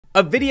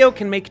A video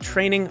can make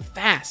training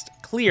fast,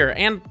 clear,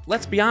 and,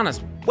 let's be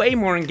honest, way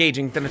more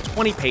engaging than a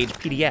 20-page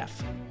PDF.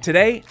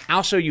 Today,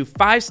 I'll show you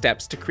 5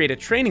 steps to create a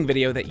training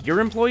video that your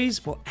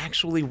employees will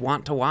actually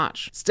want to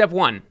watch. Step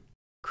 1.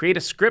 Create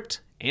a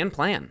script and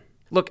plan.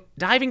 Look,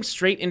 diving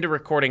straight into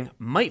recording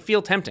might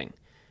feel tempting,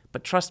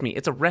 but trust me,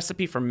 it's a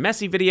recipe for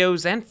messy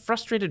videos and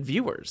frustrated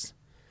viewers.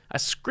 A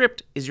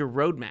script is your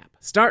roadmap.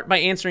 Start by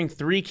answering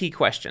 3 key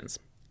questions.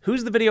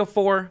 Who's the video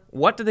for?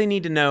 What do they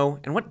need to know?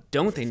 And what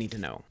don't they need to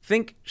know?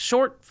 Think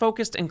short,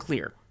 focused, and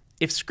clear.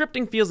 If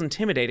scripting feels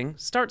intimidating,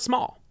 start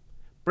small.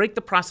 Break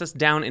the process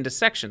down into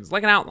sections,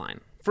 like an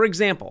outline. For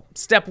example,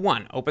 step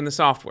 1, open the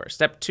software.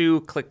 Step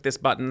 2, click this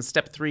button.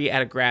 Step 3,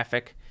 add a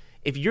graphic.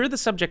 If you're the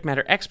subject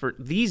matter expert,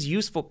 these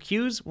useful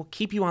cues will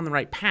keep you on the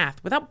right path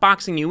without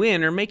boxing you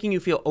in or making you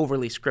feel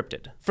overly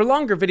scripted. For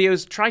longer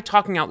videos, try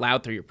talking out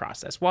loud through your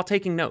process while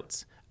taking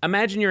notes.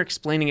 Imagine you're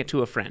explaining it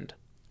to a friend.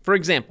 For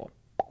example,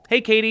 hey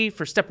Katie,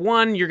 for step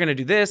 1, you're gonna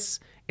do this.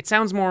 It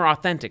sounds more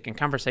authentic and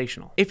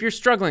conversational. If you're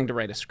struggling to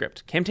write a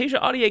script,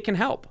 Camtasia Audiate can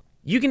help.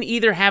 You can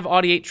either have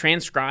Audiate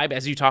transcribe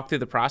as you talk through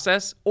the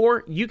process,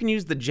 or you can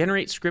use the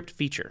generate script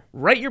feature.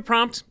 Write your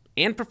prompt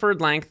and preferred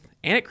length,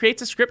 and it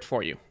creates a script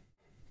for you.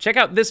 Check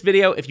out this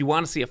video if you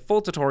want to see a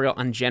full tutorial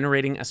on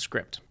generating a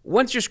script.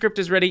 Once your script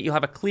is ready, you'll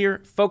have a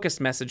clear, focused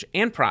message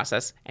and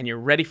process, and you're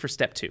ready for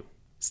step 2.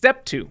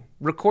 Step 2,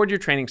 record your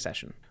training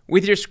session.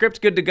 With your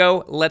script good to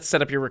go, let's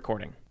set up your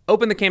recording.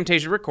 Open the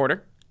Camtasia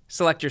recorder,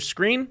 select your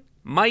screen,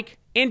 mic,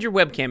 and your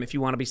webcam if you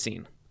want to be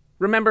seen.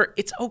 Remember,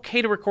 it's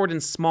okay to record in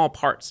small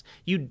parts.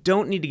 You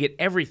don't need to get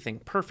everything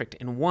perfect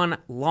in one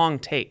long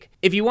take.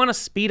 If you want to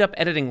speed up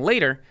editing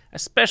later,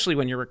 especially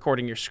when you're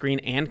recording your screen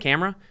and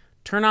camera,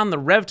 turn on the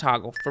Rev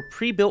toggle for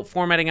pre-built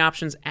formatting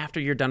options after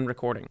you're done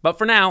recording. But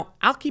for now,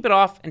 I'll keep it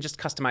off and just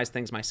customize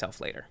things myself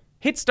later.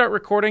 Hit start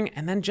recording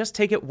and then just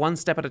take it one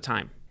step at a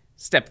time.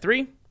 Step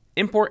 3,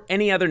 import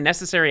any other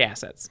necessary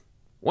assets.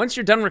 Once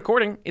you're done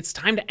recording, it's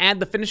time to add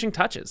the finishing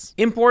touches.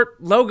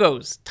 Import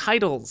logos,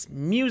 titles,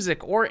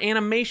 music, or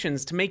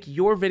animations to make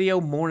your video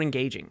more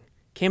engaging.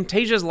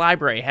 Camtasia's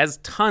library has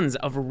tons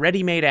of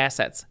ready-made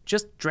assets.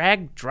 Just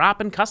drag,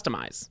 drop, and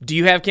customize. Do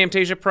you have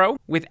Camtasia Pro?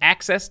 With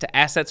access to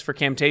assets for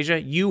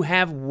Camtasia, you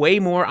have way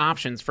more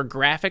options for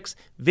graphics,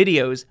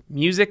 videos,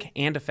 music,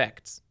 and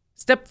effects.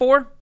 Step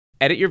 4,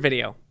 edit your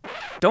video.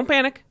 Don't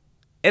panic.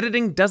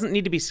 Editing doesn't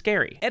need to be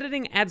scary.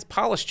 Editing adds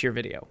polish to your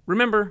video.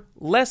 Remember,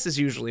 less is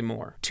usually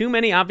more. Too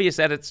many obvious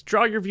edits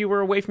draw your viewer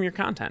away from your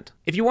content.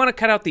 If you want to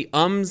cut out the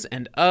ums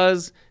and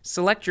uhs,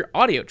 select your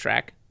audio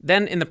track,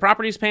 then in the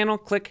Properties panel,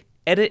 click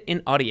Edit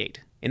in Audiate.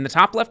 In the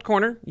top left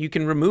corner, you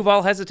can remove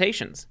all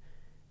hesitations.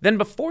 Then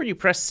before you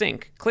press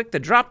Sync, click the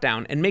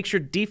drop-down and make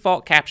sure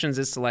Default Captions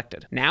is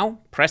selected. Now,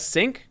 press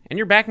Sync, and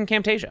you're back in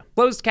Camtasia.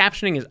 Closed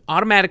captioning is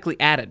automatically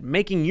added,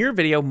 making your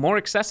video more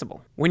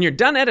accessible. When you're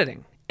done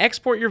editing,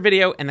 export your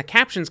video and the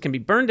captions can be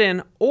burned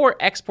in or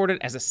exported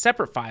as a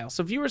separate file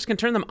so viewers can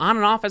turn them on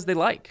and off as they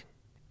like.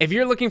 If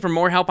you're looking for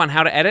more help on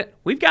how to edit,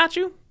 we've got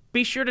you.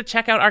 Be sure to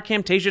check out our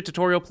Camtasia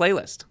tutorial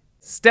playlist.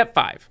 Step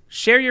 5,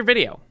 share your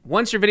video.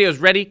 Once your video is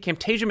ready,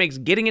 Camtasia makes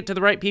getting it to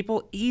the right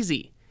people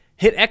easy.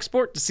 Hit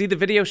export to see the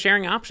video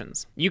sharing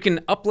options. You can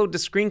upload to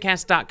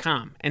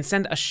screencast.com and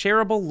send a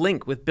shareable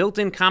link with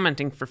built-in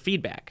commenting for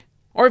feedback.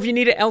 Or if you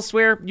need it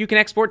elsewhere, you can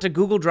export to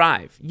Google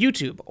Drive,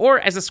 YouTube, or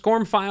as a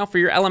SCORM file for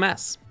your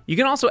LMS. You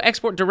can also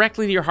export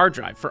directly to your hard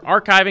drive for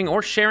archiving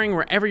or sharing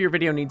wherever your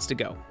video needs to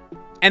go.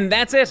 And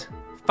that's it.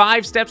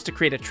 5 steps to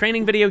create a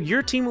training video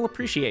your team will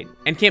appreciate.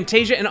 And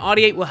Camtasia and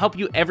Audiate will help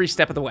you every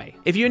step of the way.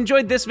 If you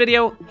enjoyed this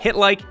video, hit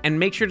like and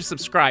make sure to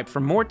subscribe for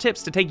more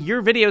tips to take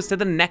your videos to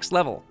the next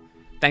level.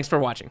 Thanks for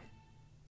watching.